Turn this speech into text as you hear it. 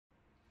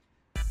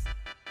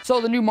So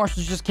the new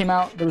Marshals just came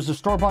out. There was a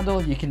store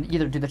bundle. You can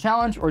either do the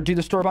challenge or do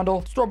the store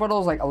bundle. Store bundle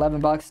is like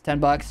 11 bucks, 10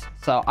 bucks.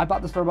 So I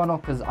bought the store bundle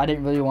because I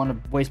didn't really want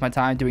to waste my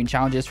time doing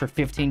challenges for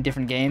 15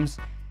 different games.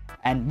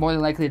 And more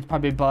than likely it's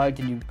probably bugged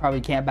and you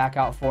probably can't back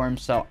out for them.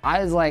 So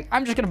I was like,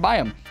 I'm just going to buy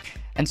them.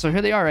 And so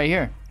here they are right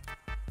here.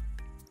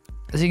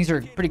 These things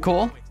are pretty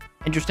cool.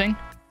 Interesting.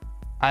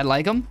 I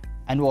like them.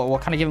 And we'll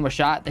kind of give them a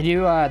shot. They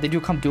do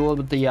come dual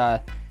with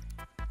the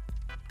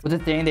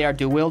thing. They are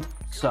dual wield.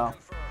 So...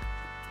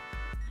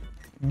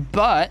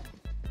 But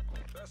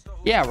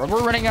yeah, we're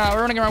running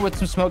around with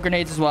some smoke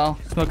grenades as well.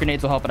 Smoke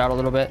grenades will help it out a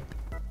little bit.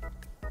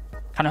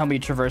 Kind of help me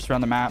traverse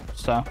around the map,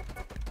 so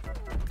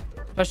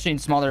especially in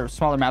smaller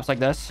maps like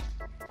this.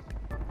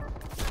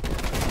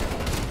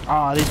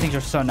 Oh, these things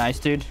are so nice,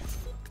 dude.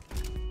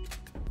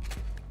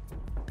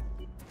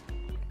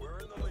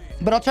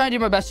 But I'll try and do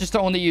my best just to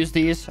only use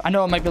these. I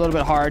know it might be a little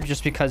bit hard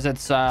just because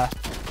it's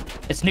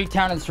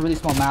Nuketown and it's a really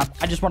small map.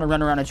 I just want to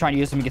run around and try and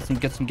use them and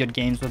get some good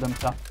games with them.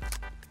 So.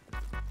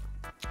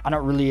 I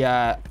don't really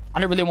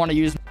want to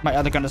use my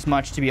other gun as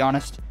much, to be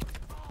honest.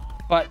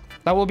 But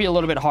that will be a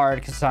little bit hard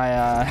because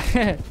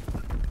I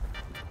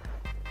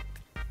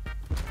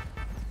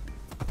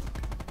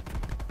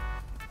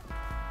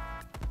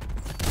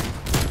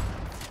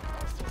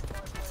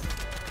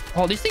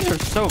Oh, these things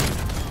are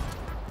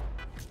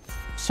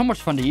so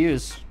much fun to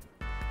use.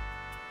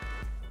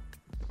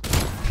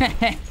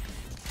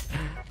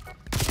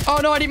 Oh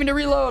no, I didn't mean to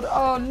reload.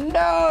 Oh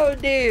no,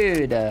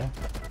 dude.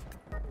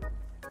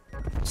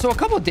 So a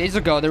couple of days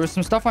ago, there was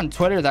some stuff on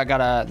Twitter that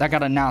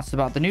got announced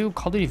about the new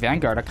Call of Duty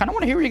Vanguard. I kind of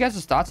want to hear what you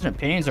guys' thoughts and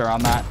opinions are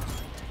on that,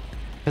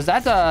 because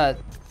that's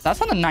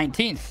on the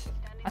 19th.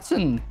 That's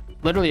in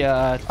literally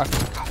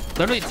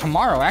literally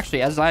tomorrow,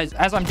 actually, as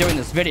I'm doing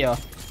this video.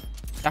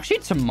 Actually,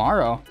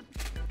 tomorrow.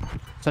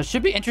 So it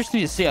should be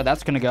interesting to see how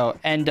that's gonna go.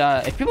 And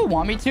if people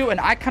want me to,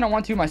 and I kind of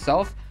want to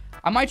myself,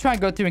 I might try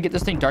and go through and get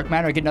this thing dark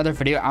matter or get another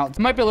video out. It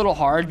might be a little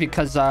hard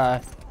because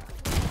a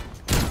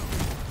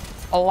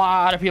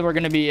lot of people are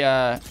going to be...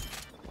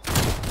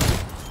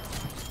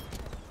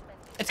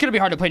 It's going to be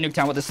hard to play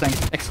Nuketown with this thing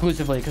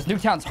exclusively, because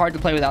Nuketown's hard to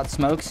play without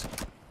smokes,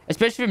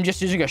 especially if I'm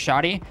just using a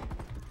shotty.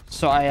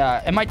 So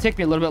it might take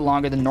me a little bit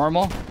longer than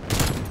normal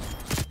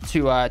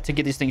to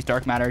get these things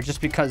dark matter,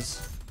 just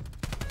because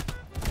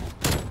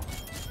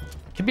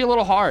it can be a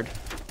little hard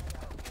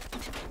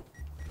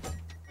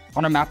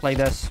on a map like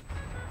this.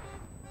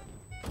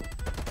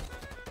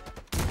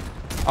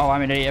 Oh,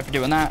 I'm an idiot for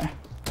doing that.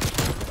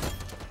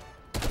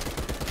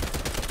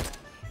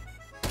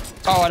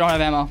 Oh, I don't have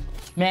ammo.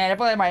 Man,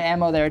 if I had my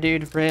ammo there,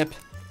 dude, rip.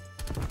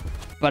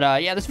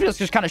 But yeah, this video's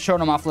just kind of showing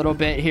them off a little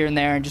bit here and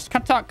there, and just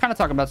kind of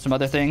talking about some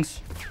other things.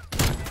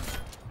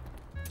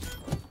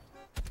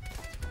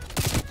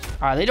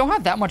 They don't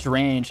have that much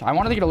range. I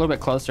wanted to get a little bit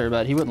closer,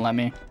 but he wouldn't let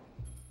me.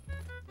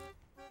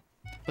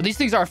 But these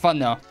things are fun,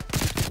 though.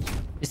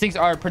 These things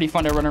are pretty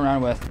fun to run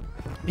around with.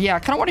 But yeah, I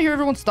kind of want to hear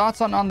everyone's thoughts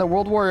on the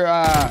World War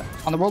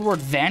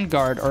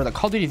Vanguard, or the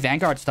Call of Duty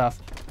Vanguard stuff.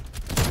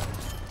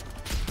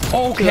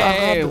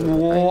 Okay,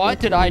 what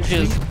did I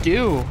just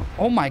do?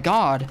 Oh my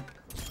god.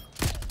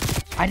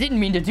 I didn't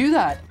mean to do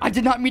that. I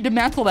did not mean to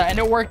mantle that, and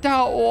it worked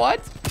out.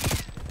 What?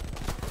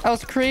 That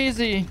was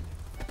crazy.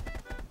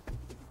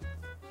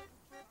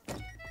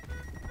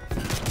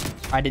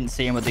 I didn't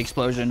see him with the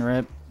explosion,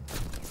 rip.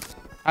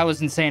 I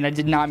was insane. I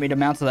did not mean to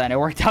mantle that, and it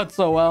worked out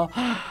so well.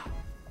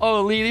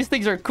 Oh, Lee, these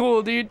things are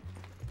cool, dude.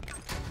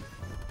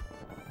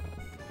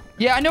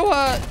 Yeah, I know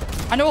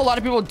a lot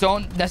of people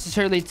don't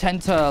necessarily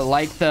tend to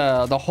like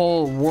the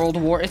whole World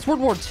War... It's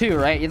World War II,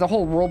 right? The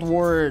whole World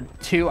War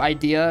II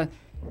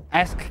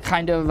idea-esque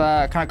kind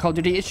of Call of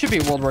Duty. It should be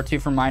World War II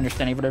from my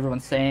understanding, what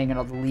everyone's saying, and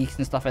all the leaks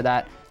and stuff like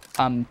that.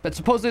 But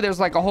supposedly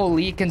there's like a whole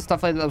leak and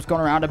stuff like that was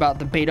going around about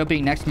the beta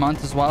being next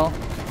month as well.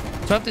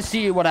 So I have to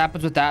see what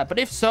happens with that. But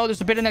if so,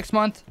 there's a beta next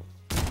month.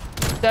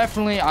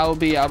 Definitely, I'll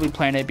be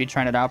playing it, be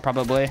trying it out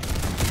probably.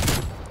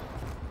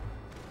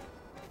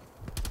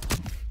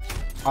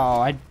 Oh,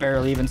 I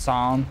barely even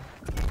saw him.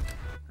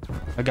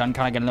 My gun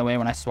kind of got in the way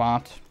when I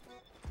swapped.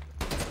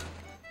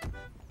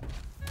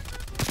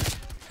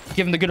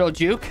 Give him the good old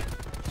juke.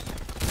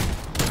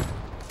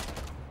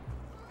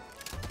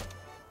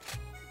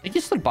 He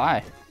just slid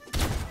by.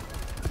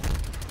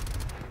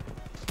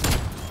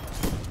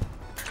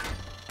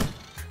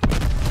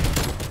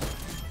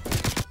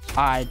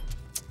 I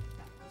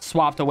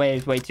swapped away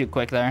way too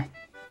quick there.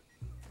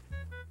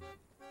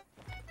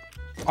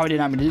 Oh, I did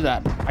not mean to do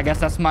that. I guess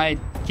that's my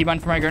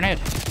keybind for my grenade.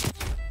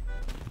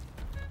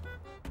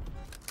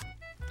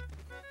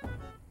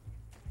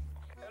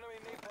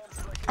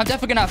 I'm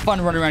definitely gonna have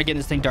fun running around getting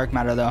this thing dark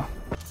matter though.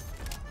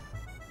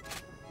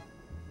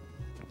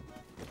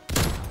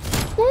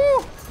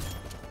 Woo!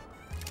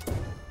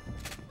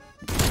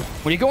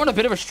 When you go on a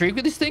bit of a streak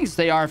with these things,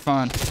 they are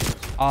fun.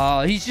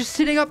 Oh, he's just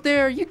sitting up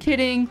there. Are you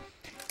kidding?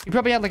 He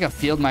probably had like a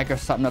field mic or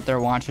something up there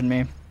watching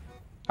me.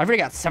 I've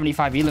already got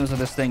 75 elims with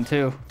this thing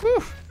too.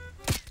 Woo!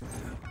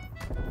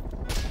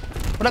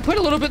 But I played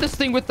a little bit of this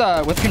thing with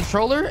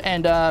controller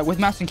and with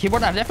mouse and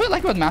keyboard. And I definitely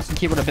like it with mouse and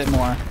keyboard a bit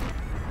more.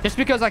 Just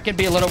because I can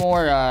be a little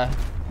more, have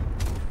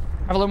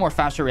a little more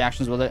faster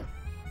reactions with it.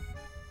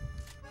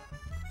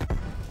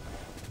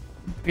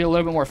 Be a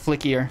little bit more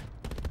flickier.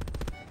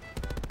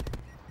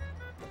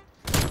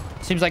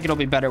 Seems like it'll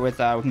be better with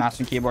mouse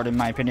and keyboard, in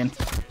my opinion.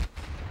 Because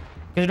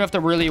you don't have to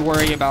really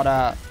worry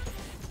about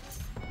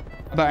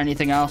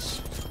anything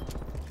else.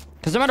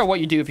 Because no matter what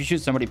you do, if you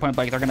shoot somebody point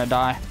blank, they're gonna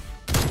die.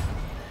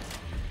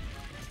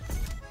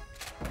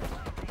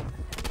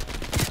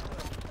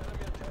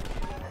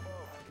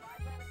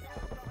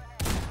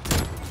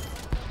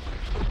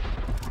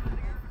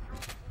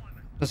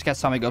 This guy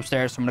saw me go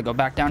upstairs, so I'm gonna go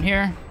back down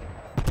here.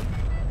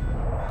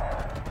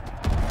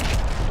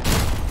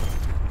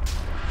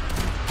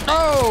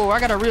 Oh, I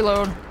gotta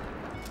reload.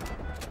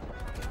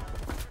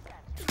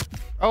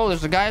 Oh,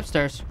 there's a guy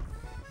upstairs.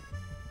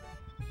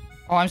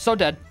 Oh, I'm so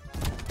dead.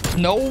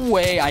 No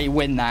way I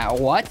win that.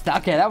 What?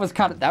 Okay, that was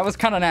kind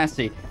of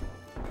nasty.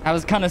 That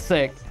was kind of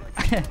sick.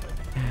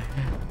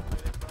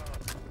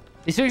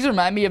 These things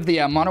remind me of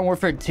the Modern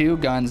Warfare 2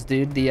 guns,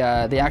 dude. The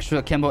actual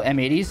Akimbo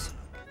M80s,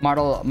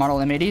 model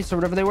M80s or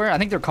whatever they were. I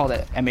think they're called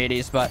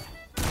M80s, but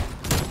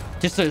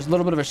just a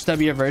little bit of a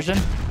stubbier version.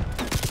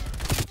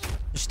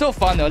 They're still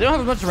fun though. They don't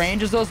have as much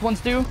range as those ones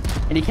do,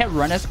 and you can't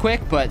run as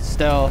quick. But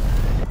still,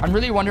 I'm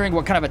really wondering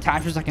what kind of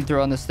attachments I can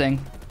throw on this thing.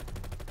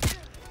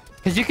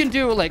 Because you can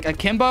do like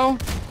Akimbo.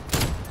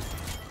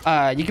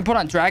 You can put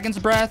on Dragon's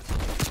Breath.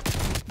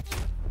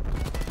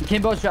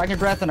 Akimbo's Dragon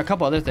Breath and a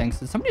couple other things.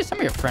 Did somebody send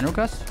me a friend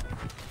request?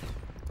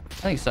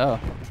 I think so.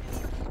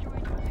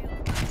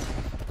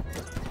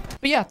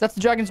 But yeah, that's the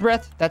Dragon's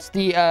Breath. That's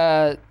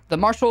the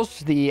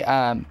Marshals, the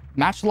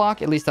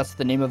Matchlock. At least that's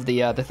the name of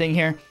the thing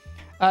here.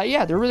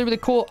 Yeah, they're really, really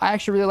cool. I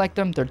actually really like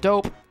them. They're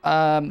dope. We'll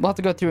have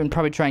to go through and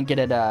probably try and get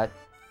it,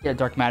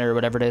 Dark Matter or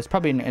whatever it is.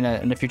 Probably in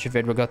a future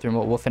vid, we'll go through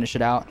and we'll finish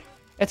it out.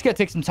 It's going to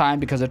take some time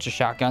because it's a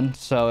shotgun,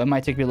 so it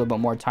might take me a little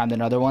bit more time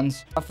than other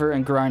ones. Suffer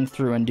and grind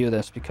through and do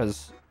this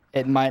because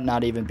it might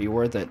not even be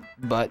worth it,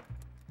 but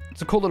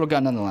it's a cool little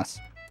gun nonetheless.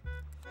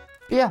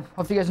 But yeah,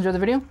 hope you guys enjoyed the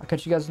video. I'll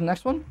catch you guys in the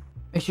next one.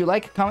 Make sure you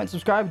like, comment,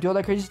 subscribe, do all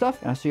that crazy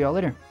stuff, and I'll see you all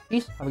later.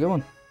 Peace. Have a good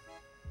one.